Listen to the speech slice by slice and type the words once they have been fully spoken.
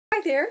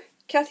Hi there,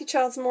 Kathy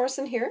Childs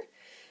Morrison here.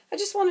 I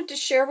just wanted to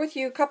share with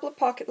you a couple of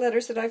pocket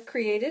letters that I've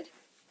created.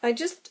 I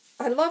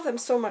love them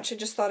so much I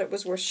just thought it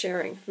was worth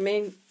sharing. I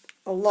made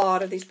a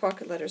lot of these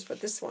pocket letters,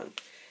 but this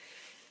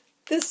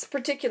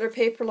particular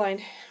paper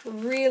line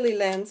really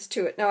lends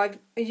to it. Now I've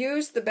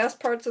used the best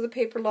parts of the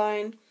paper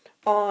line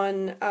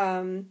on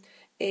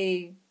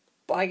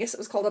I guess it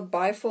was called a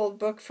bifold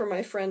book for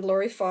my friend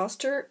Lori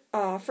Foster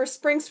for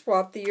Spring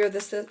Swap, the year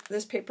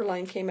this paper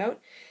line came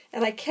out.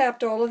 And I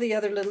kept all of the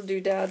other little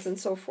doodads and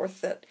so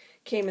forth that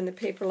came in the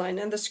paper line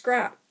and the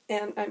scrap,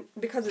 and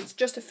because it's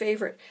just a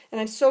favorite.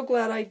 And I'm so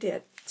glad I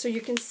did. So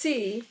you can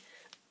see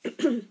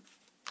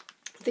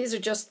these are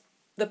just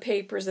the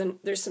papers, and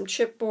there's some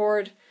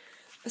chipboard,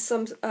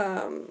 some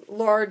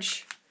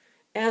large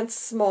and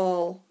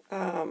small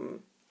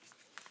like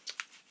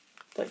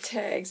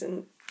tags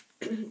and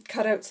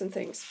cutouts and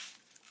things.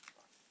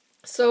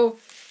 So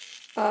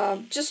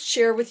just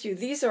share with you,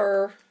 these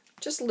are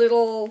just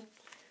little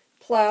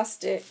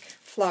plastic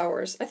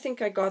flowers. I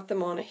think I got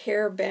them on a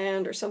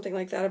hairband or something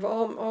like that. I've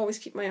always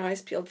keep my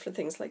eyes peeled for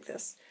things like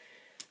this.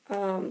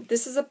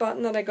 This is a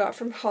button that I got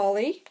from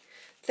Holly.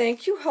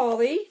 Thank you,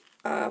 Holly.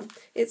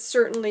 It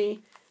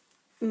certainly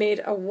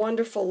made a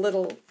wonderful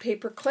little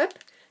paper clip,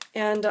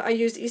 and I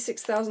used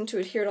E6000 to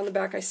adhere it on the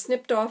back. I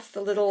snipped off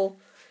the little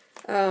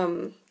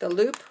the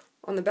loop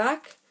on the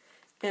back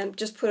and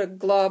just put a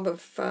glob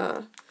of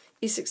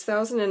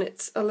E6000, and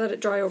I let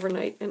it dry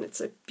overnight, and it's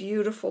a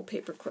beautiful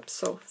paper clip.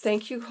 So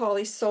thank you,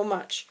 Holly, so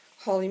much.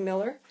 Holly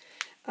Miller.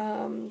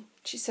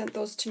 She sent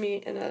those to me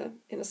in a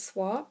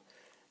swap.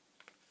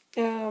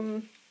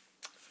 This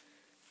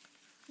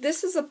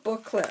is a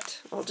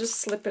booklet. I'll just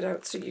slip it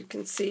out so you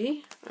can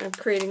see. I'm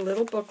creating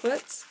little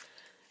booklets,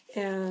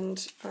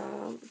 and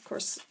of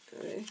course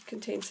it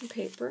contains some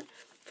paper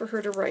for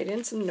her to write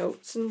in, some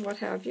notes and what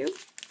have you.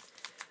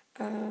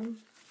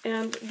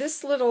 And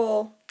this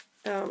little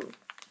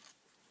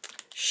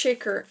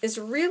shaker is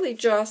really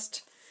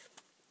just,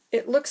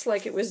 it looks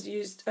like it was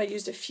used, I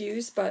used a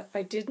fuse, but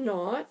I did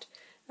not.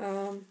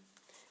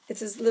 It's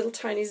this little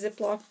tiny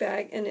Ziploc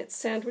bag, and it's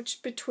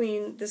sandwiched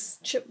between this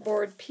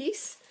chipboard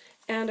piece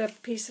and a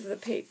piece of the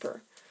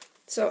paper.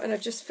 So, and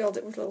I've just filled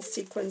it with little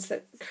sequins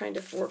that kind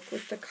of work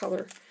with the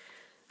color.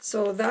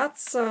 So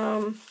that's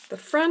the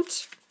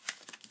front.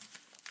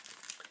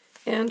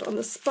 And on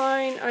the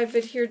spine, I've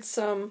adhered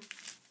some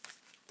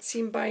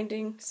seam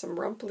binding, some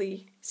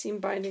rumply seam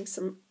binding,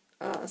 some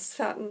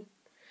satin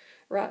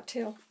rat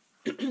tail,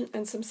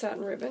 and some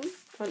satin ribbon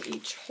on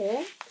each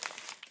hole.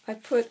 I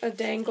put a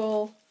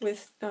dangle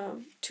with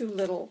two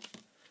little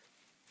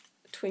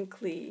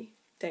twinkly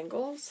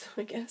dangles,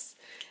 I guess,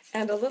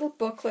 and a little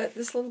booklet.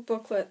 This little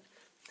booklet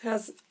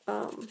has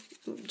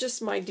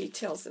just my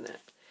details in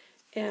it,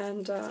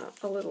 and a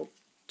little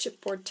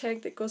chipboard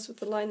tag that goes with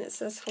the line that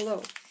says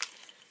hello.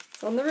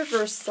 So on the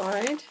reverse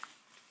side,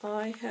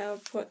 I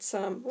have put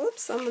some,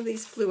 whoops, some of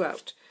these flew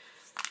out.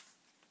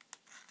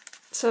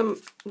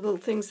 Some little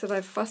things that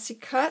I've fussy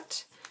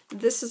cut.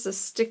 This is a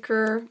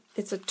sticker.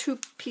 It's a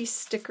two-piece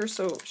sticker,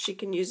 so she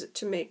can use it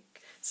to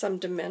make some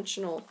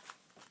dimensional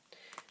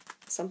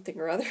something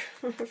or other,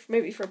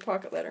 maybe for a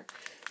pocket letter.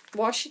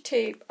 Washi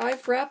tape.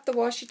 I've wrapped the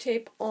washi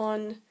tape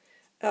on,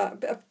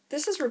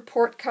 this is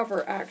report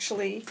cover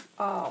actually.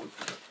 I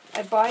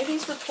buy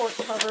these report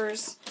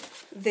covers.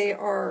 They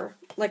are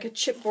like a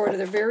chipboard.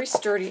 They're very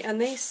sturdy, and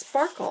they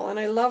sparkle, and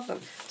I love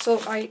them. So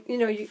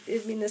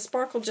the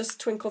sparkle just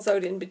twinkles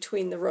out in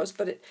between the rows,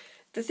 but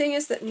the thing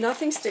is that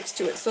nothing sticks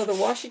to it, so the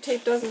washi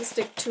tape doesn't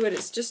stick to it.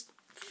 It's just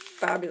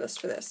fabulous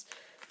for this.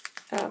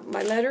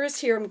 My letter is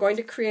here. I'm going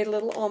to create a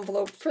little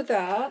envelope for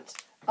that.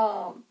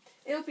 It'll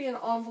be an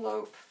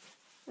envelope,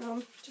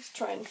 just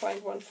try and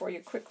find one for you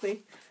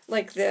quickly,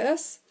 like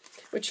this,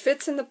 which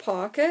fits in the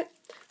pocket.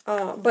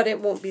 But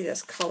it won't be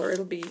this color.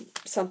 It'll be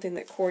something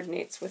that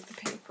coordinates with the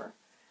paper.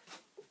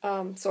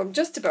 So I'm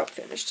just about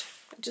finished.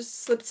 I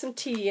just slipped some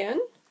tea in,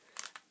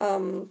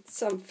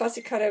 some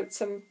fussy cut out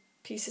some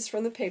pieces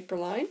from the paper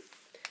line.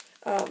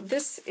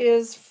 This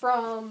is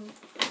from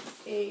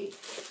a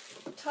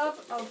tub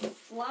of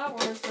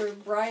flowers. They're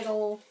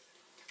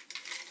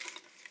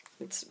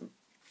it's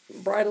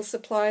bridal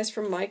supplies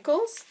from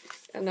Michaels,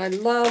 and I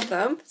love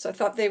them. So I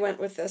thought they went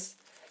with this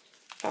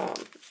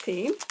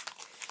theme.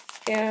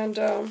 And,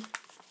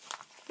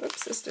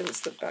 whoops, this didn't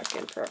slip back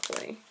in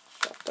properly.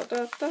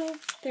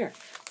 There.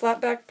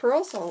 Flat back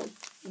pearls, all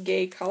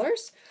gay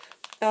colors.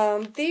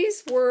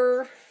 These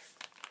were,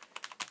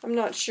 I'm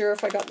not sure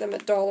if I got them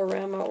at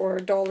Dollarama or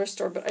a dollar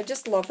store, but I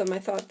just love them. I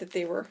thought that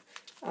they were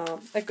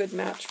a good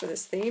match for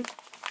this theme.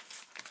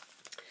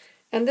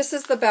 And this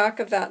is the back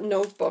of that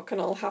notebook,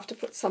 and I'll have to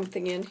put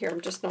something in here.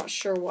 I'm just not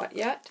sure what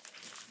yet.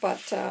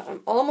 But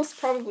I'm almost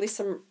probably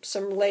some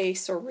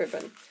lace or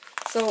ribbon.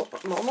 So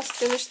I'm almost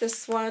finished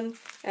this one,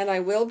 and I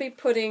will be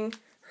putting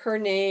her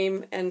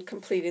name and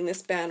completing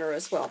this banner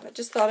as well. But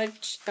just thought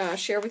I'd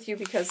share with you,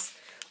 because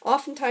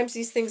oftentimes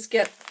these things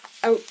get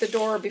out the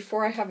door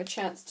before I have a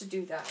chance to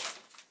do that.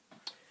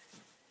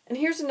 And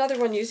here's another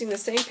one using the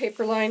same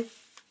paper line.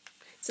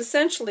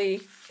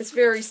 It's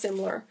very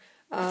similar.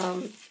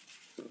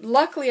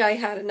 Luckily, I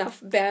had enough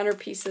banner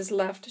pieces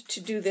left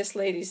to do this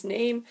lady's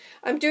name.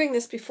 I'm doing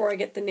this before I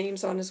get the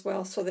names on as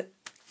well, so that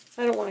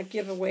I don't want to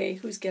give away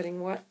who's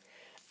getting what.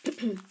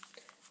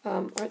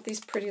 Aren't these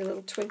pretty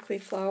little twinkly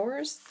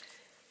flowers?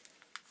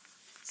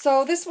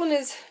 So this one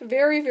is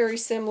very, very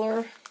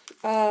similar.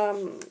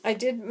 I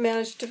did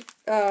manage to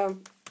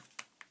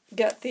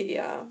get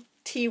the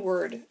T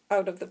word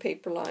out of the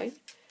paper line.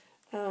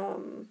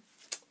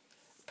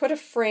 Put a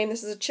frame,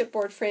 this is a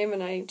chipboard frame,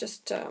 and I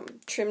just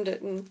trimmed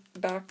it and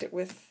backed it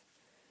with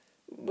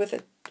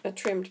a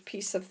trimmed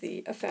piece of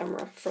the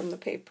ephemera from the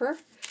paper.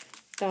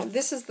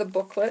 This is the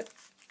booklet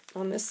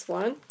on this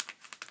one.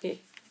 Yeah,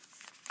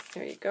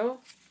 there you go.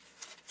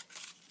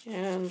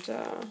 And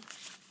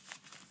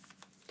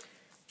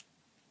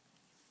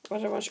what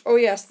did I want to show? Oh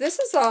yes, this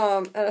is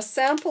a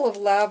sample of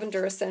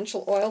lavender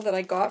essential oil that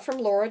I got from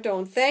Laura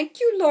Doan. Thank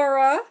you,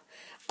 Laura.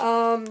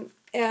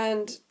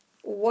 And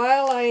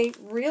while I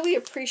really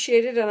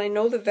appreciate it and I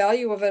know the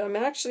value of it, I'm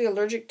actually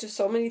allergic to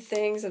so many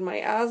things and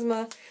my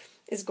asthma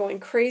is going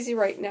crazy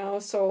right now.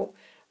 So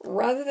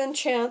rather than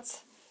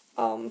chance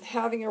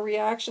having a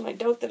reaction, I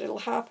doubt that it'll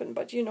happen,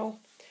 but you know,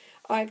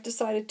 I've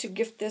decided to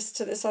gift this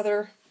to this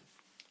other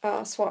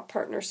swap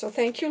partner. So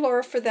thank you,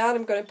 Laura, for that.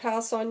 I'm going to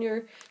pass on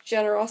your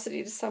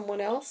generosity to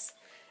someone else.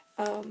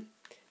 And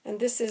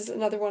this is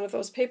another one of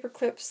those paper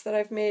clips that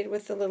I've made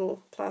with the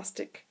little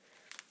plastic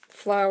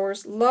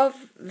flowers.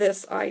 Love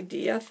this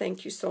idea.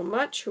 Thank you so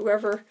much,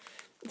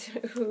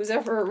 whose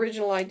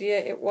original idea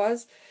it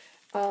was,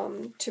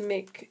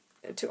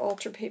 to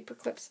alter paper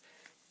clips.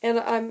 And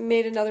I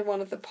made another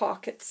one of the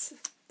pockets,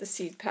 the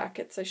seed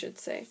packets, I should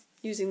say,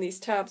 using these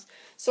tabs.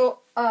 So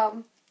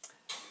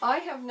I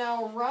have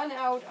now run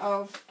out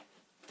of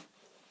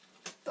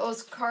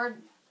those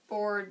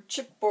cardboard,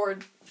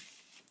 chipboard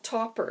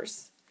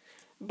toppers,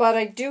 but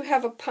I do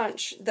have a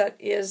punch that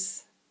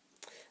is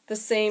the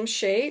same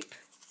shape.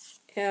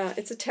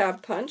 It's a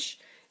tab punch,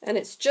 and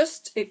it's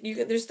just,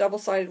 there's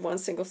double-sided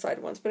ones,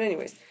 single-sided ones, but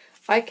anyways,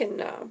 I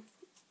can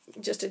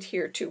just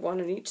adhere to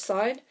one on each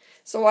side.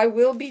 So I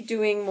will be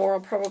doing more. I'll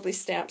probably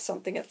stamp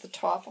something at the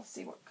top. I'll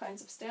see what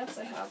kinds of stamps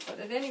I have, but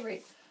at any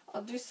rate,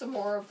 I'll do some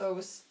more of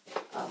those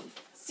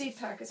seed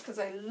packets because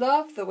I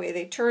love the way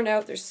they turn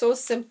out. They're so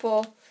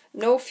simple,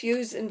 no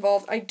fuse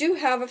involved. I do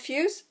have a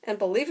fuse, and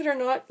believe it or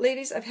not,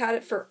 ladies, I've had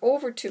it for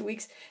over 2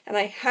 weeks, and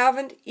I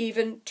haven't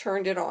even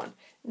turned it on.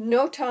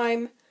 No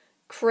time.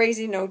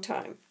 Crazy no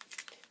time.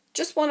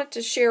 Just wanted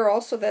to share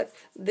also that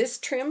this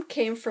trim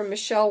came from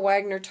Michelle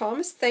Wagner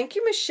Thomas. Thank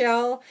you,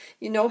 Michelle.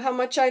 You know how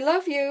much I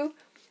love you.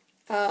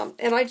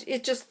 And I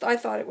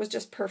thought it was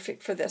just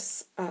perfect for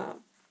this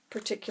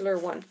particular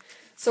one.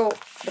 So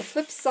the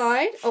flip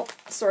side. Oh,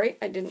 sorry,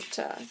 I didn't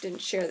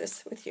share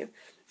this with you.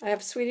 I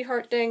have Sweetie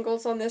Heart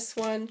dangles on this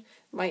one.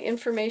 My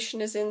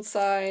information is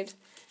inside,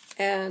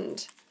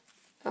 and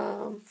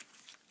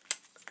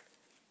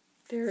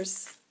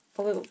there's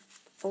a little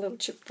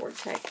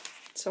chipboard tag.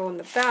 So on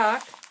the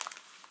back,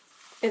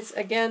 it's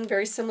again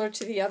very similar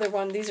to the other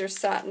one. These are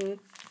satin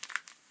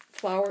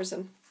flowers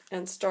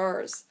and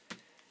stars.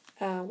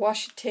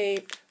 Washi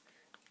tape,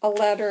 a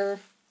letter.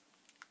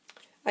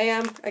 I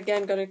am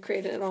again going to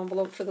create an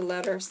envelope for the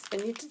letters. I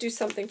need to do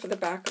something for the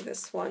back of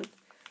this one.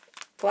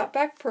 Flat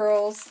back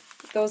pearls,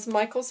 those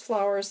Michael's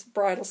Flowers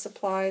bridal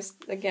supplies.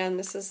 Again,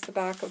 this is the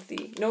back of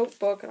the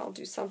notebook, and I'll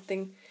do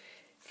something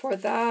for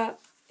that.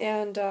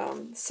 And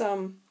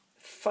some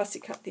fussy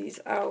cut these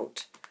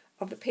out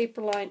of the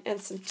paper line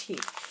and some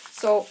teeth.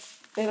 So,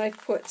 and I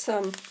put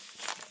some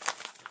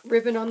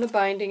ribbon on the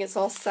binding. It's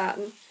all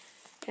satin.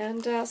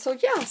 And so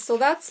yeah, so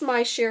that's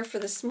my share for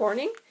this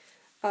morning.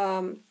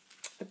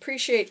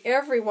 Appreciate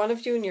every one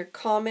of you and your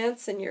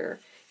comments and your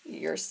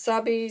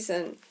subbies,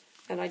 and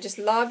I just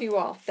love you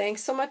all.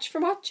 Thanks so much for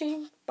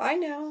watching. Bye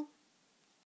now.